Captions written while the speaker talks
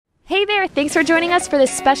Hey there, thanks for joining us for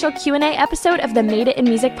this special Q&A episode of the Made It in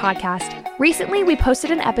Music podcast. Recently, we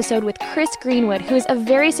posted an episode with Chris Greenwood, who is a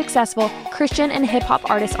very successful Christian and hip-hop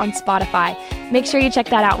artist on Spotify. Make sure you check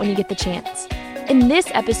that out when you get the chance. In this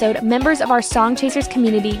episode, members of our Song Chasers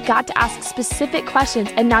community got to ask specific questions,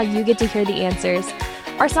 and now you get to hear the answers.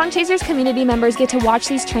 Our Song Chasers community members get to watch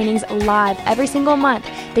these trainings live every single month.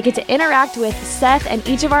 They get to interact with Seth and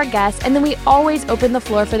each of our guests, and then we always open the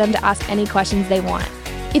floor for them to ask any questions they want.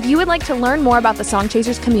 If you would like to learn more about the Song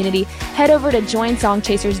Chasers community, head over to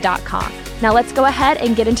joinsongchasers.com. Now let's go ahead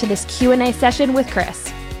and get into this Q&A session with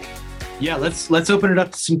Chris. Yeah, let's open it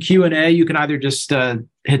up to some Q&A. You can either just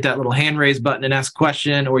hit that little hand raise button and ask a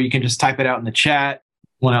question, or you can just type it out in the chat.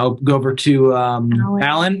 Want to go over to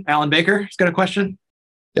Alan Baker? He's got a question.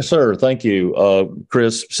 Yes, sir. Thank you,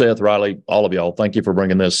 Chris, Seth, Riley, all of y'all. Thank you for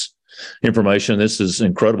bringing this information. This is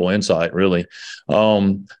incredible insight, really.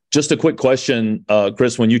 Just a quick question,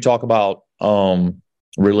 Chris, when you talk about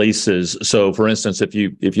releases. So for instance, if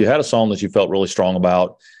you had a song that you felt really strong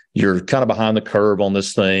about, you're kind of behind the curve on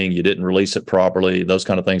this thing, you didn't release it properly, those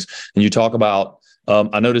kind of things. And you talk about,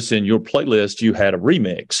 I noticed in your playlist, you had a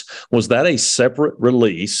remix. Was that a separate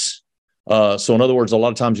release? So in other words, a lot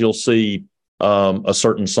of times you'll see a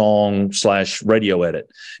certain song / radio edit.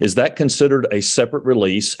 Is that considered a separate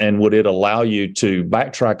release? And would it allow you to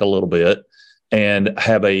backtrack a little bit and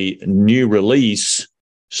have a new release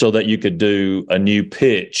so that you could do a new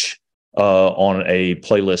pitch on a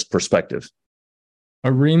playlist perspective? A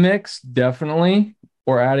remix, definitely,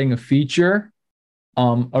 or adding a feature.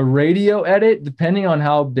 A radio edit, depending on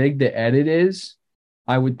how big the edit is,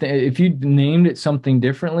 I would think if you named it something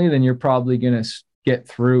differently, then you're probably going to get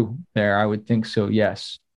through there. I would think so,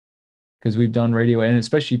 yes. Because we've done radio edit, and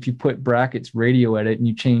especially if you put brackets radio edit and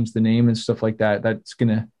you change the name and stuff like that,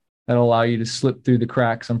 that'll allow you to slip through the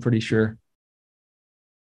cracks, I'm pretty sure.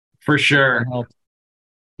 For sure.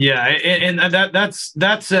 Yeah, and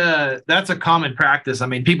that's a common practice. I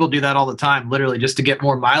mean, people do that all the time, literally, just to get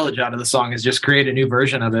more mileage out of the song, is just create a new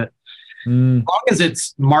version of it. As long as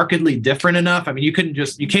it's markedly different enough. I mean, you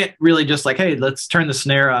can't really just like, hey, let's turn the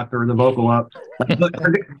snare up or the vocal up.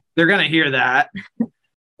 They're going to hear that.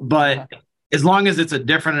 But as long as it's a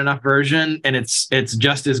different enough version and it's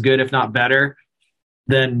just as good, if not better,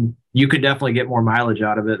 then you could definitely get more mileage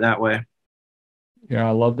out of it that way. Yeah,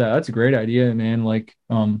 I love that. That's a great idea, man. Like,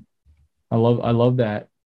 I love that.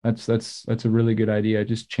 That's a really good idea.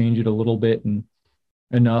 Just change it a little bit and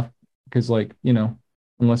enough, because, like,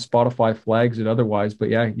 unless Spotify flags it otherwise. But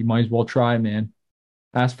yeah, you might as well try, man.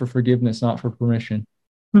 Ask for forgiveness, not for permission.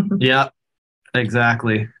 Yeah,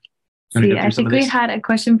 exactly. See, I think we had a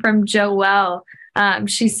question from Joelle.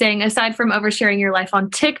 She's saying, aside from oversharing your life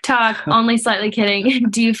on TikTok, only slightly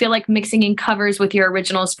kidding, do you feel like mixing in covers with your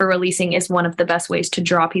originals for releasing is one of the best ways to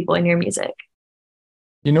draw people in your music?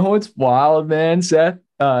 You know what's wild, man, Seth?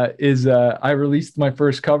 I released my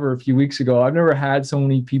first cover a few weeks ago. I've never had so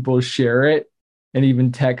many people share it and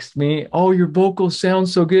even text me, oh, your vocals sound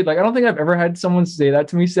so good. Like, I don't think I've ever had someone say that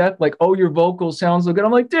to me, Seth. Like, oh, your vocals sound so good.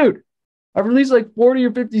 I'm like, dude, I've released like 40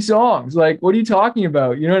 or 50 songs. Like, what are you talking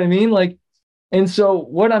about? You know what I mean? Like, and so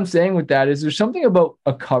what I'm saying with that is there's something about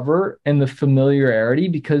a cover and the familiarity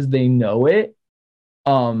because they know it.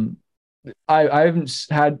 I haven't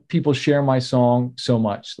had people share my song so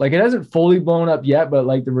much. Like, it hasn't fully blown up yet, but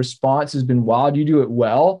like the response has been wild. You do it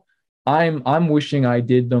well. I'm wishing I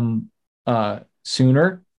did them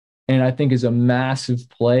sooner, and I think is a massive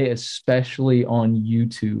play, especially on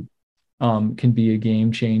YouTube, can be a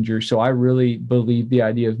game changer. So I really believe the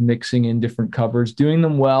idea of mixing in different covers, doing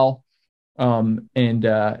them well, and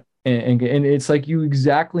it's like you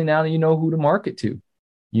exactly now you know who to market to.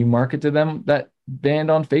 You market to them, that band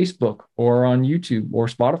on Facebook or on YouTube or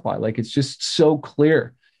Spotify. Like, it's just so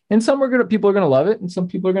clear. And people are gonna love it, and some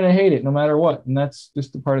people are gonna hate it, no matter what. And that's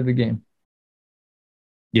just a part of the game.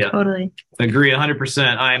 Yeah, totally. Agree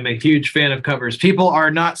 100%. I am a huge fan of covers. People are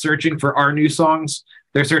not searching for our new songs.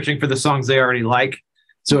 They're searching for the songs they already like.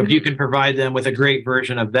 So if you can provide them with a great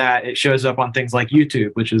version of that, it shows up on things like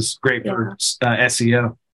YouTube, which is great for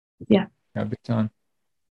SEO. Yeah, big time.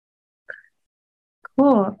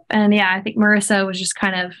 Cool. And yeah, I think Marissa was just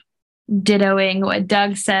kind of dittoing what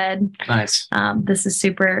Doug said. Nice. This is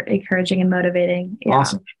super encouraging and motivating. Yeah.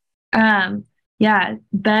 Awesome. Yeah,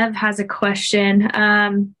 Bev has a question.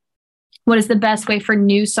 What is the best way for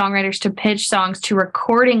new songwriters to pitch songs to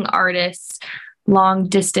recording artists, long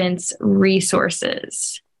distance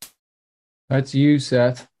resources? That's you,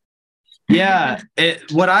 Seth. Yeah.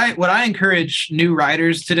 What I encourage new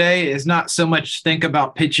writers today is not so much think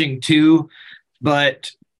about pitching to, but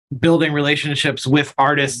building relationships with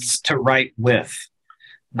artists to write with.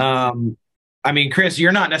 I mean, Chris,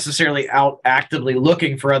 you're not necessarily out actively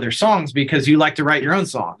looking for other songs because you like to write your own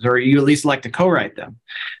songs, or you at least like to co-write them.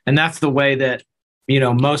 And that's the way that,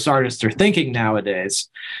 most artists are thinking nowadays.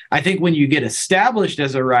 I think when you get established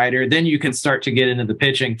as a writer, then you can start to get into the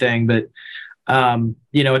pitching thing. But,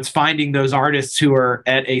 it's finding those artists who are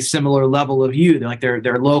at a similar level of you.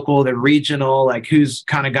 They're local, they're regional, like who's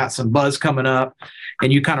kind of got some buzz coming up,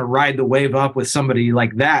 and you kind of ride the wave up with somebody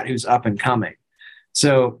like that who's up and coming.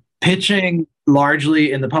 So pitching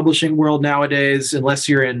largely in the publishing world nowadays, unless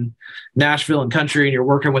you're in Nashville and country and you're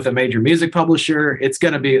working with a major music publisher, it's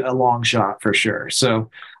going to be a long shot for sure. So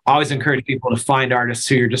I always encourage people to find artists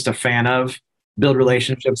who you're just a fan of, build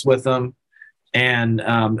relationships with them, and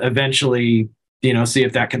eventually, see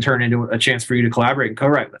if that can turn into a chance for you to collaborate and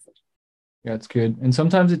co-write with them. Yeah, it's good. And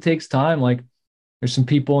sometimes it takes time. Like there's some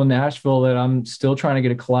people in Nashville that I'm still trying to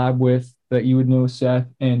get a collab with that you would know, Seth.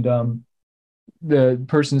 And the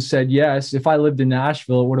person said yes. If I lived in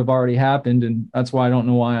Nashville, it would have already happened. And that's why I don't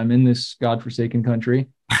know why I'm in this godforsaken country.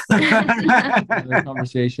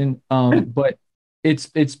 Conversation. But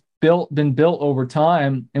it's been built over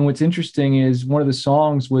time. And what's interesting is one of the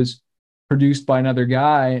songs was produced by another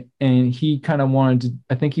guy, and he kind of wanted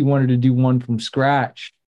to do one from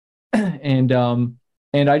scratch. And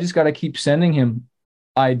I just got to keep sending him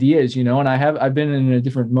ideas, and I've been in a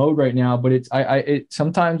different mode right now, but it's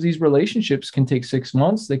sometimes these relationships can take 6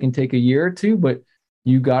 months, they can take a year or two, but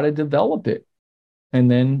you got to develop it, and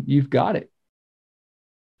then you've got it.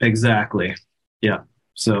 Exactly. Yeah.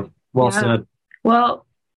 So well said. Well,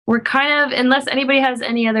 we're kind of, unless anybody has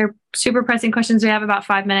any other super pressing questions, we have about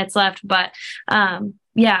 5 minutes left, but I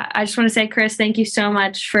just want to say, Chris, thank you so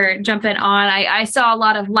much for jumping on. I saw a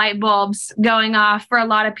lot of light bulbs going off for a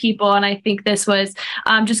lot of people, and I think this was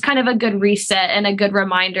just kind of a good reset and a good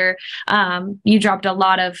reminder. You dropped a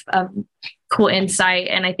lot of cool insight,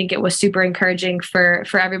 and I think it was super encouraging for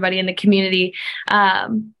everybody in the community.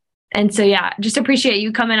 And so, just appreciate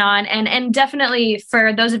you coming on, and definitely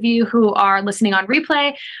for those of you who are listening on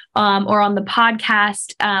replay or on the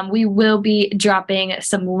podcast, we will be dropping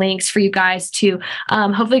some links for you guys to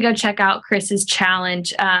hopefully go check out Chris's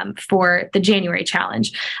challenge for the January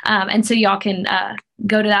challenge. And so y'all can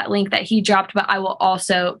go to that link that he dropped, but I will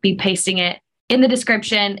also be pasting it in the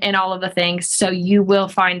description and all of the things. So you will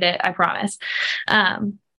find it, I promise.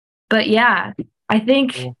 But yeah. I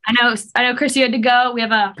think cool. I know, Chris, you had to go. We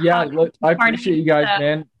have I appreciate you guys,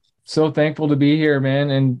 man. So thankful to be here,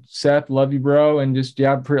 man. And Seth, love you, bro. And just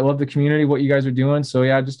love the community, what you guys are doing. So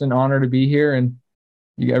just an honor to be here, and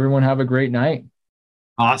everyone have a great night.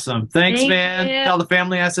 Awesome. Thanks, man. Tell the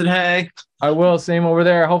family I said hey. I will. Same over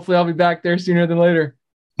there. Hopefully I'll be back there sooner than later.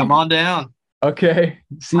 Come on down. Okay.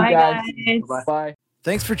 See you guys. Bye.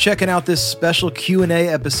 Thanks for checking out this special Q&A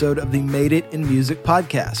episode of the Made It in Music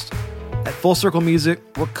podcast. At Full Circle Music,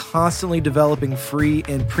 we're constantly developing free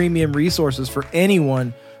and premium resources for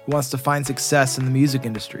anyone who wants to find success in the music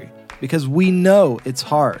industry, because we know it's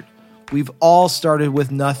hard. We've all started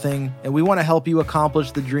with nothing, and we want to help you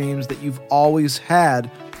accomplish the dreams that you've always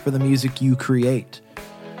had for the music you create.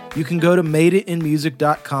 You can go to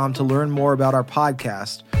madeitinmusic.com to learn more about our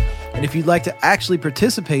podcast. And if you'd like to actually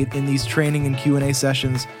participate in these training and Q&A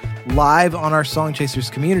sessions live on our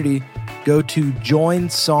Songchasers community, go to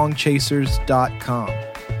joinsongchasers.com.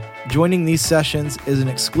 Joining these sessions is an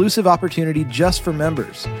exclusive opportunity just for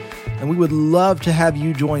members, and we would love to have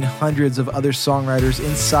you join hundreds of other songwriters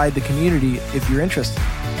inside the community if you're interested.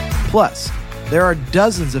 Plus, there are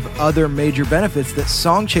dozens of other major benefits that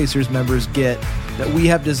Songchasers members get that we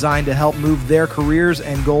have designed to help move their careers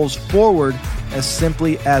and goals forward as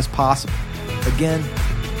simply as possible. Again,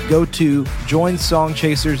 go to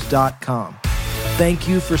joinsongchasers.com. Thank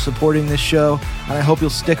you for supporting this show, and I hope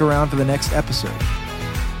you'll stick around for the next episode.